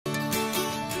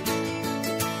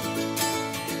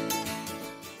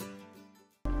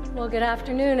Well, good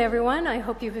afternoon, everyone. I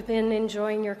hope you've been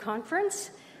enjoying your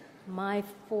conference. My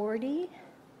 40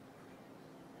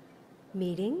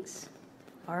 meetings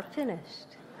are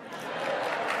finished.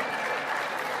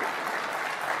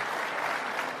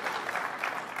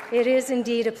 It is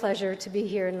indeed a pleasure to be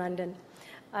here in London.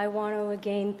 I want to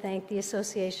again thank the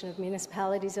Association of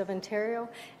Municipalities of Ontario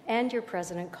and your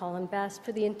President, Colin Best,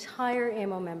 for the entire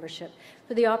AMO membership,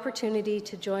 for the opportunity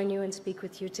to join you and speak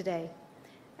with you today,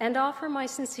 and offer my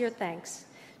sincere thanks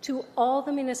to all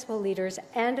the municipal leaders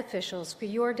and officials for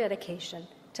your dedication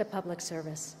to public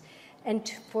service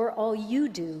and for all you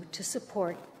do to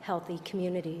support healthy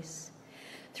communities.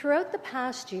 Throughout the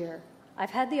past year, I've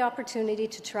had the opportunity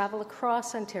to travel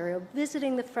across Ontario,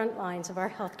 visiting the front lines of our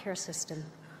healthcare system.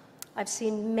 I've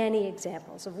seen many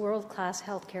examples of world-class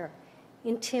healthcare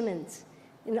in Timmins,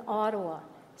 in Ottawa,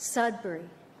 Sudbury,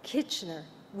 Kitchener,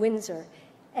 Windsor,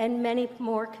 and many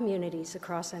more communities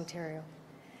across Ontario.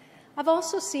 I've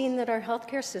also seen that our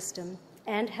healthcare system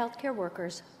and healthcare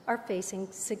workers are facing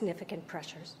significant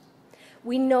pressures.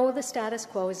 We know the status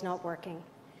quo is not working,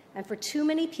 and for too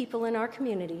many people in our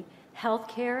community,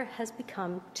 healthcare has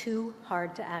become too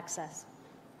hard to access.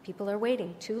 People are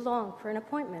waiting too long for an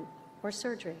appointment or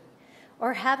surgery,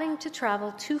 or having to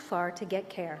travel too far to get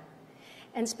care,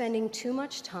 and spending too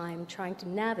much time trying to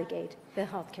navigate the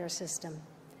healthcare system.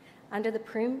 Under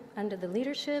the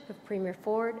leadership of Premier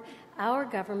Ford, our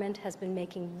government has been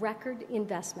making record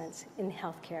investments in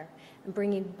healthcare and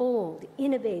bringing bold,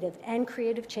 innovative, and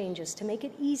creative changes to make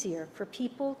it easier for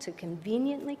people to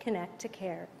conveniently connect to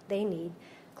care they need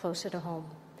closer to home.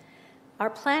 Our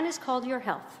plan is called Your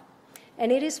Health,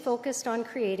 and it is focused on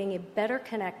creating a better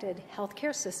connected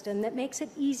healthcare system that makes it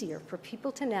easier for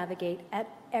people to navigate at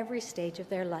every stage of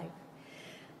their life.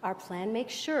 Our plan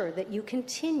makes sure that you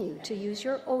continue to use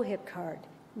your OHIP card,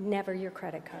 never your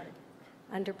credit card.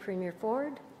 Under Premier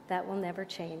Ford, that will never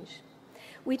change.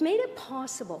 We've made it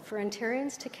possible for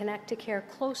Ontarians to connect to care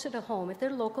closer to home at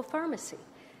their local pharmacy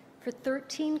for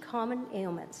 13 common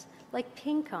ailments like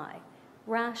pink eye,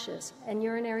 rashes, and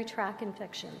urinary tract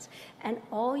infections, and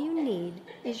all you need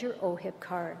is your OHIP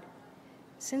card.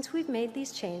 Since we've made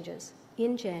these changes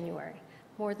in January,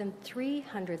 more than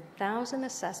 300,000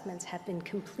 assessments have been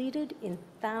completed in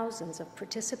thousands of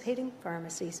participating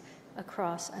pharmacies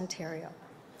across Ontario.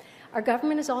 Our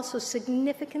government is also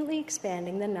significantly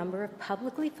expanding the number of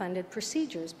publicly funded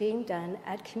procedures being done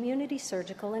at community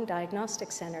surgical and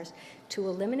diagnostic centres to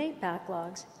eliminate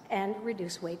backlogs and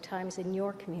reduce wait times in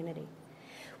your community.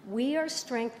 We are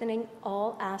strengthening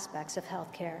all aspects of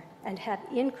healthcare and have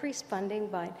increased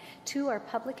funding to our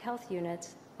public health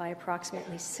units by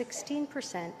approximately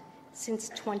 16% since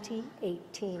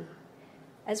 2018.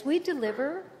 As we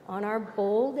deliver on our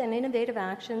bold and innovative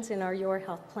actions in our Your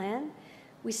Health plan,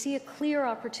 we see a clear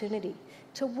opportunity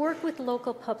to work with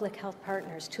local public health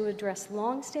partners to address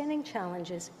long-standing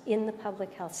challenges in the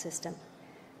public health system.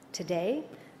 Today,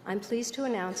 I'm pleased to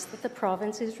announce that the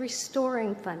province is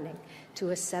restoring funding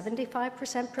to a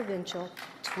 75% provincial,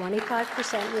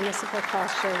 25% municipal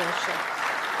cost share ratio.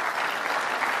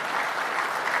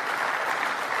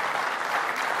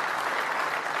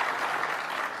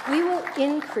 We will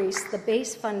increase the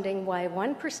base funding by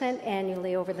 1%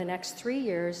 annually over the next 3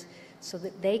 years so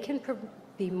that they can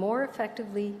be more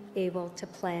effectively able to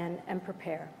plan and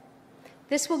prepare.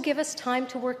 This will give us time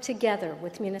to work together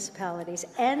with municipalities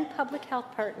and public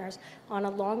health partners on a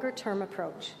longer-term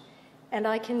approach. And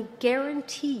I can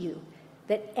guarantee you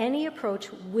that any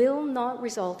approach will not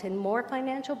result in more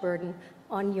financial burden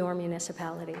on your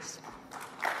municipalities.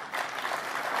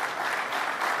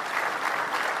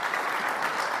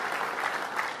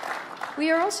 We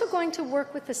are also going to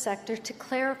work with the sector to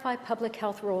clarify public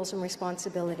health roles and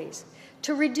responsibilities,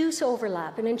 to reduce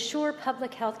overlap and ensure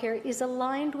public health care is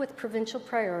aligned with provincial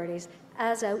priorities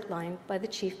as outlined by the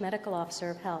Chief Medical Officer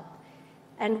of Health.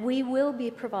 And we will be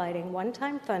providing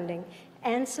one-time funding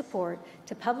and support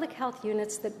to public health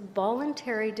units that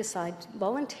voluntarily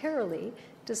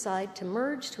decide to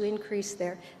merge to increase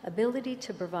their ability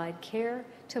to provide care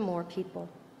to more people.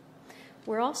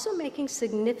 We're also making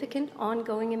significant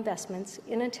ongoing investments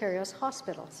in Ontario's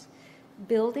hospitals,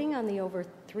 building on the over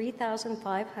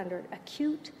 3,500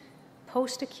 acute,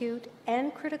 post-acute,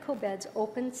 and critical beds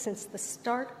opened since the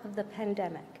start of the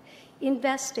pandemic,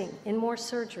 investing in more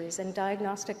surgeries and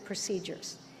diagnostic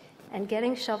procedures, and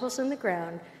getting shovels in the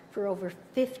ground for over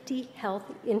 50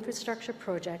 health infrastructure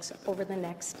projects over the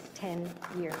next 10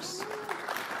 years.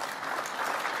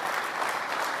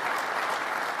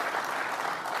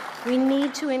 We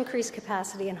need to increase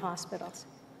capacity in hospitals,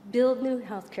 build new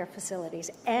healthcare facilities,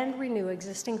 and renew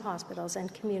existing hospitals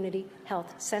and community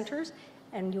health centres,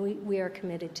 and we are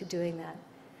committed to doing that.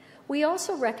 We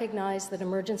also recognize that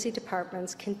emergency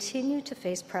departments continue to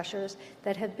face pressures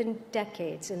that have been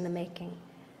decades in the making.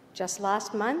 Just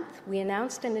last month, we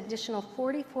announced an additional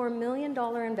 $44 million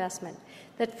investment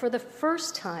that for the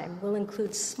first time will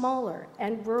include smaller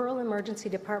and rural emergency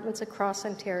departments across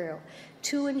Ontario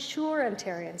to ensure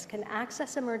Ontarians can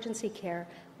access emergency care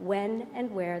when and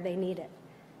where they need it.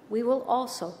 We will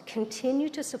also continue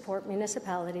to support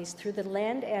municipalities through the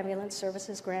Land Ambulance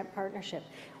Services Grant Partnership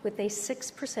with a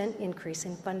 6% increase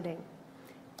in funding.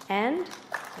 And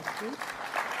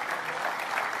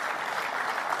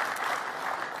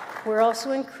we're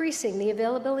also increasing the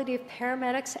availability of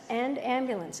paramedics and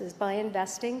ambulances by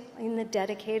investing in the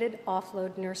dedicated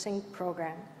offload nursing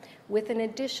program with an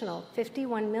additional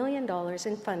 $51 million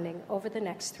in funding over the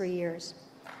next 3 years.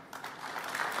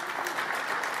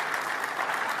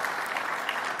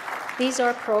 These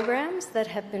are programs that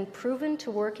have been proven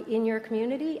to work in your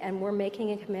community, and we're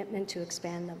making a commitment to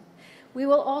expand them. We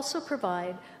will also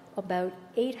provide about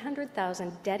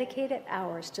 800,000 dedicated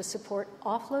hours to support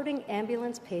offloading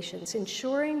ambulance patients,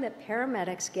 ensuring that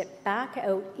paramedics get back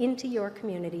out into your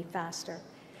community faster.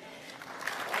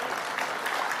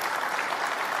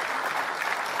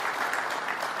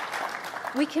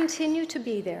 We continue to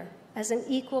be there as an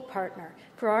equal partner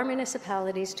for our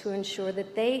municipalities to ensure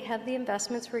that they have the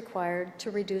investments required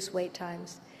to reduce wait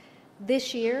times.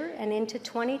 This year and into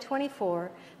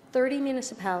 2024, 30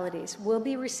 municipalities will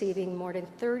be receiving more than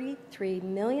 $33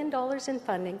 million in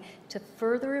funding to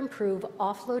further improve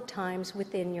offload times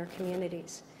within your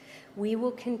communities. We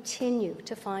will continue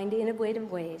to find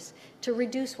innovative ways to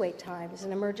reduce wait times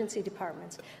in emergency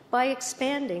departments by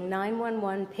expanding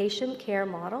 911 patient care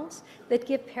models that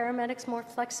give paramedics more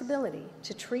flexibility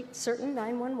to treat certain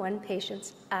 911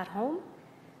 patients at home,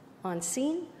 on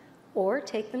scene, or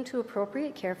take them to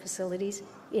appropriate care facilities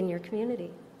in your community.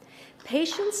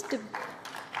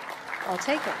 I'll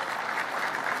take it.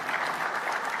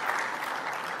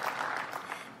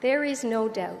 There is no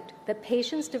doubt that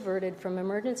patients diverted from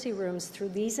emergency rooms through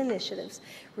these initiatives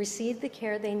received the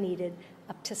care they needed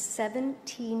up to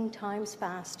 17 times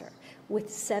faster, with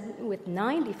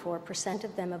 94%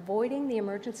 of them avoiding the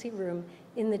emergency room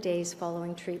in the days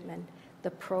following treatment.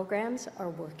 The programs are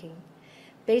working.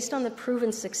 Based on the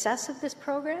proven success of this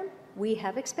program, we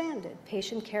have expanded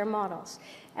patient care models,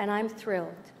 and I'm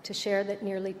thrilled to share that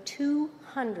nearly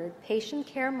 200 patient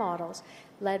care models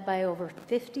led by over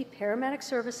 50 paramedic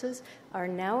services are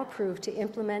now approved to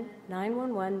implement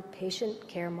 911 patient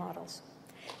care models.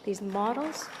 These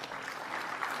models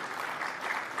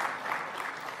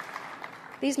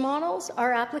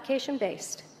are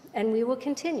application-based, and we will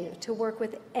continue to work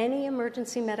with any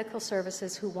emergency medical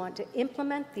services who want to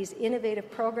implement these innovative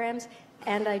programs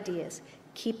and ideas.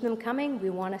 Keep them coming. We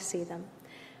want to see them.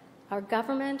 Our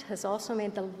government has also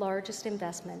made the largest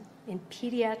investment in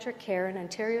pediatric care in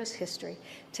Ontario's history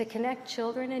to connect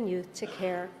children and youth to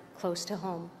care close to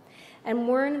home. And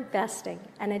we're investing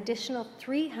an additional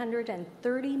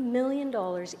 $330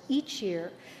 million each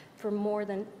year for more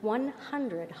than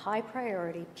 100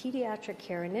 high-priority pediatric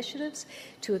care initiatives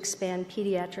to expand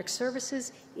pediatric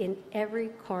services in every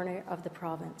corner of the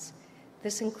province.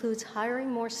 This includes hiring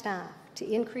more staff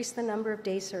to increase the number of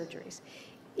day surgeries,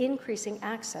 increasing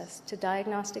access to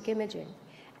diagnostic imaging,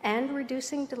 and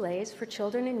reducing delays for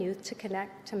children and youth to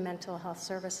connect to mental health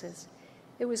services.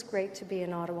 It was great to be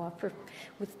in Ottawa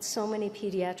with so many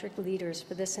pediatric leaders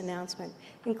for this announcement,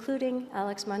 including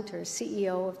Alex Munters,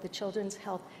 CEO of the Children's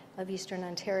Health of Eastern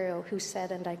Ontario, who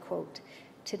said, and I quote,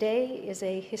 "Today is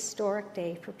a historic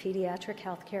day for pediatric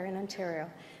healthcare in Ontario,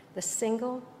 the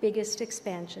single biggest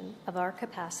expansion of our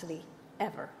capacity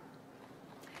ever."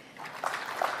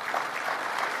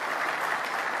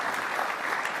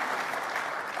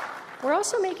 We're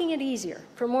also making it easier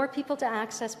for more people to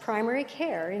access primary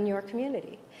care in your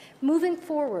community, moving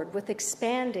forward with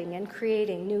expanding and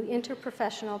creating new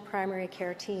interprofessional primary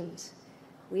care teams.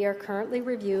 We are currently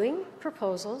reviewing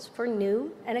proposals for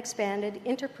new and expanded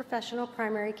interprofessional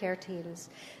primary care teams.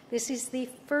 This is the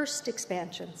first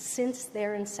expansion since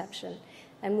their inception,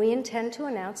 and we intend to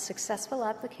announce successful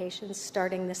applications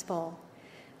starting this fall.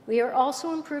 We are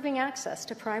also improving access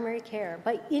to primary care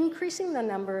by increasing the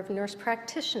number of nurse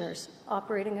practitioners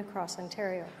operating across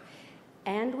Ontario.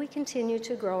 And we continue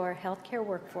to grow our healthcare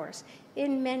workforce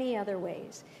in many other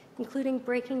ways, including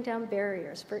breaking down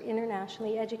barriers for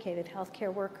internationally educated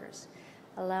healthcare workers,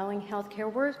 allowing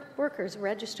healthcare workers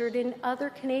registered in other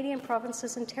Canadian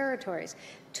provinces and territories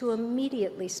to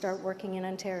immediately start working in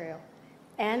Ontario,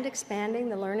 and expanding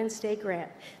the Learn and Stay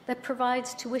grant that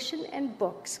provides tuition and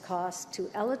books costs to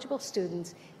eligible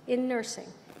students in nursing,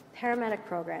 paramedic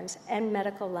programs, and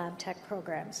medical lab tech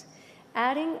programs,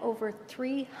 adding over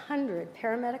 300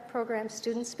 paramedic program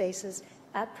student spaces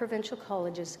at provincial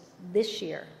colleges this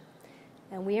year.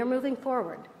 And we are moving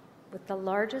forward with the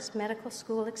largest medical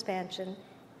school expansion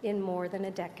in more than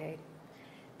a decade.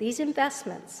 These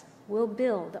investments will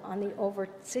build on the over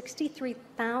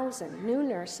 63,000 new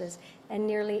nurses and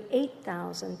nearly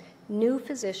 8,000 new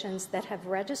physicians that have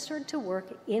registered to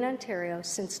work in Ontario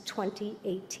since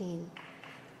 2018.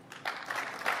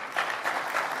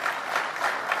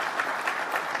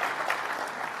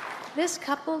 This,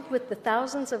 coupled with the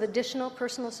thousands of additional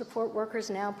personal support workers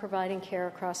now providing care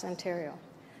across Ontario.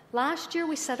 Last year,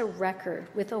 we set a record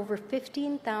with over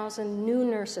 15,000 new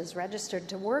nurses registered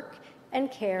to work and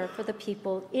care for the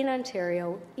people in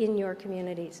Ontario in your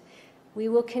communities. We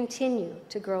will continue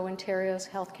to grow Ontario's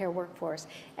healthcare workforce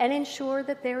and ensure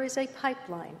that there is a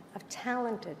pipeline of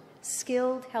talented,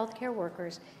 skilled healthcare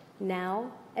workers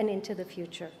now and into the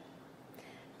future.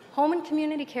 Home and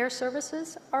community care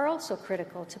services are also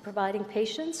critical to providing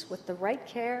patients with the right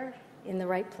care in the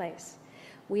right place.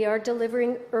 We are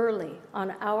delivering early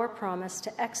on our promise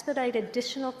to expedite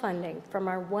additional funding from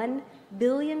our $1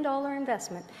 billion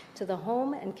investment to the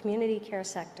home and community care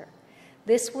sector.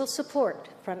 This will support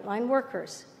frontline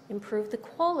workers, improve the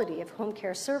quality of home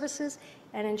care services,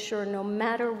 and ensure no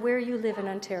matter where you live in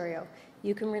Ontario,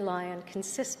 you can rely on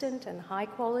consistent and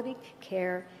high-quality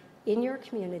care in your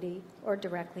community or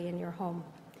directly in your home.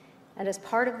 And as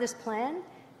part of this plan,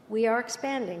 we are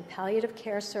expanding palliative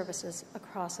care services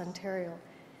across Ontario,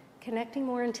 connecting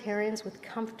more Ontarians with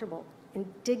comfortable and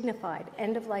dignified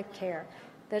end-of-life care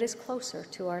that is closer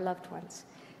to our loved ones,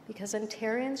 because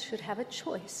Ontarians should have a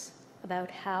choice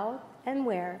about how and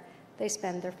where they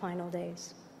spend their final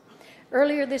days.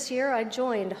 Earlier this year, I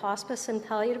joined Hospice and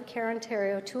Palliative Care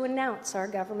Ontario to announce our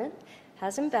government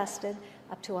has invested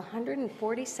up to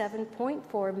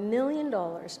 $147.4 million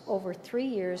over 3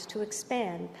 years to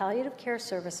expand palliative care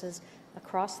services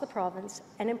across the province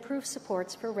and improve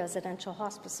supports for residential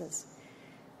hospices.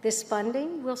 This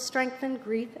funding will strengthen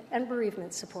grief and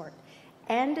bereavement support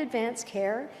and advance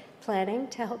care planning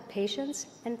to help patients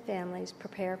and families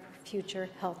prepare for future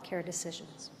health care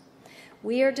decisions.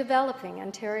 We are developing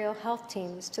Ontario health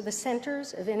teams to the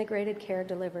Centres of Integrated Care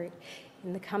Delivery.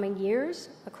 In the coming years,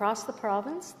 across the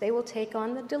province, they will take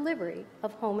on the delivery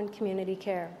of home and community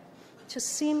care to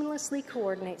seamlessly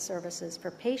coordinate services for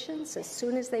patients as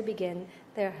soon as they begin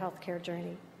their healthcare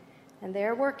journey. And they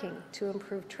are working to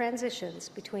improve transitions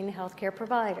between healthcare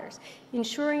providers,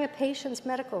 ensuring a patient's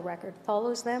medical record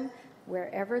follows them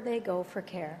wherever they go for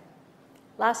care.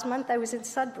 Last month, I was in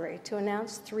Sudbury to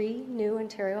announce 3 new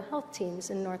Ontario health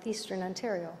teams in northeastern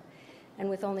Ontario. And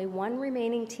with only 1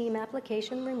 remaining team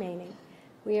application remaining,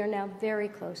 we are now very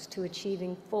close to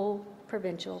achieving full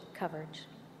provincial coverage.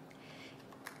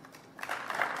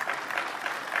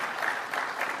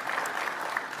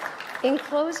 In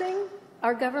closing,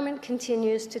 our government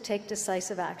continues to take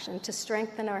decisive action to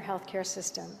strengthen our healthcare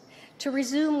system, to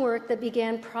resume work that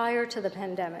began prior to the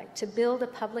pandemic, to build a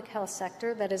public health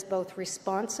sector that is both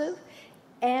responsive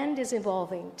and is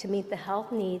evolving to meet the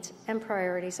health needs and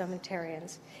priorities of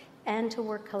Ontarians, and to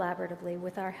work collaboratively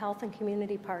with our health and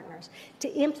community partners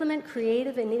to implement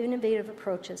creative and innovative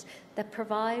approaches that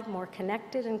provide more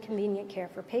connected and convenient care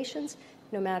for patients,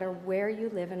 no matter where you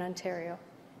live in Ontario.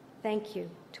 Thank you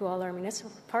to all our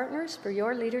municipal partners for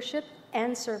your leadership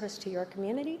and service to your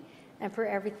community, and for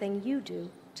everything you do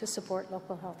to support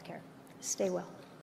local health care. Stay well.